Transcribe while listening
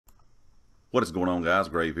What is going on, guys?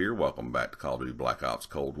 Grave here. Welcome back to Call of Duty Black Ops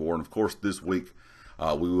Cold War. And of course, this week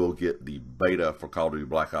we will get the beta for Call of Duty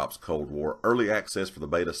Black Ops Cold War. Early access for the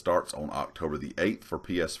beta starts on October the 8th for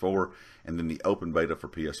PS4, and then the open beta for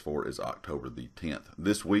PS4 is October the 10th.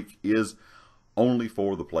 This week is only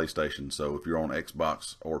for the PlayStation, so if you're on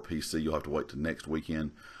Xbox or PC, you'll have to wait till next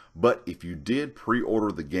weekend. But if you did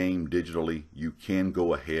pre-order the game digitally, you can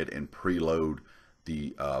go ahead and preload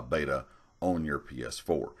the beta on your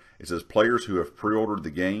PS4. It says players who have pre-ordered the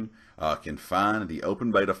game can find the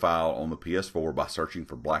open beta file on the PS4 by searching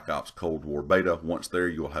for Black Ops Cold War Beta. Once there,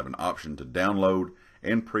 you will have an option to download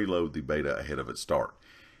and preload the beta ahead of its start.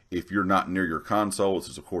 If you're not near your console, it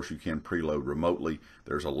says of course you can preload remotely.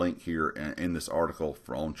 There's a link here in this article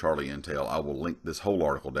on Charlie Intel. I will link this whole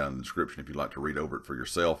article down in the description if you'd like to read over it for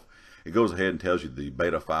yourself. It goes ahead and tells you the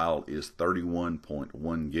beta file is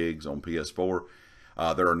 31.1 gigs on PS4.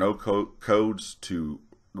 There are no codes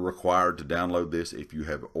required to download this if you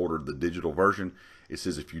have ordered the digital version. It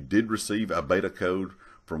says if you did receive a beta code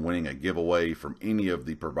from winning a giveaway from any of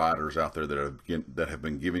the providers out there that have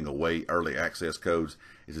been giving away early access codes,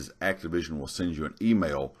 it says Activision will send you an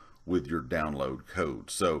email with your download code.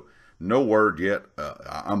 So no word yet.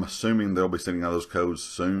 I'm assuming they'll be sending out those codes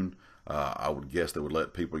soon. I would guess they would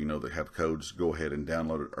let people that have codes go ahead and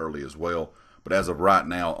download it early as well. But as of right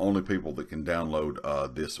now, only people that can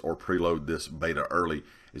download this or preload this beta early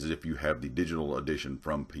is if you have the digital edition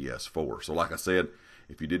from PS4. So like I said,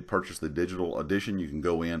 if you did purchase the digital edition, you can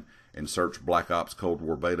go in and search Black Ops Cold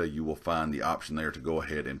War Beta. You will find the option there to go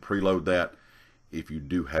ahead and preload that. If you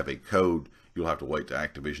do have a code, you'll have to wait till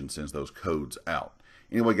Activision sends those codes out.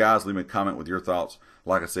 Anyway, guys, leave me a comment with your thoughts.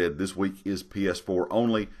 Like I said, this week is PS4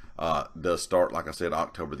 only. Does start, like I said,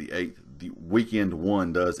 October the 8th. The weekend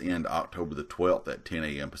one does end October the 12th at 10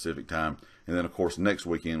 a.m. Pacific time. And then, of course, next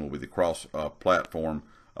weekend will be the cross-platform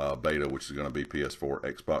beta, which is going to be PS4,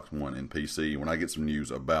 Xbox One, and PC. When I get some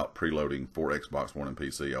news about preloading for Xbox One and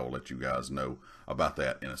PC, I will let you guys know about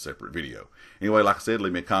that in a separate video. Anyway, like I said,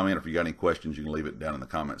 leave me a comment. If you got any questions, you can leave it down in the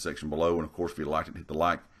comment section below. And, of course, if you liked it, hit the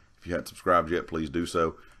like. If you haven't subscribed yet, please do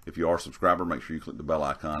so. If you are a subscriber, make sure you click the bell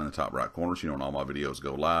icon in the top right corner so you know when all my videos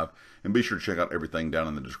go live. And be sure to check out everything down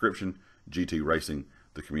in the description, GT Racing,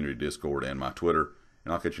 the community Discord, and my Twitter.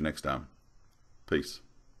 And I'll catch you next time. Peace.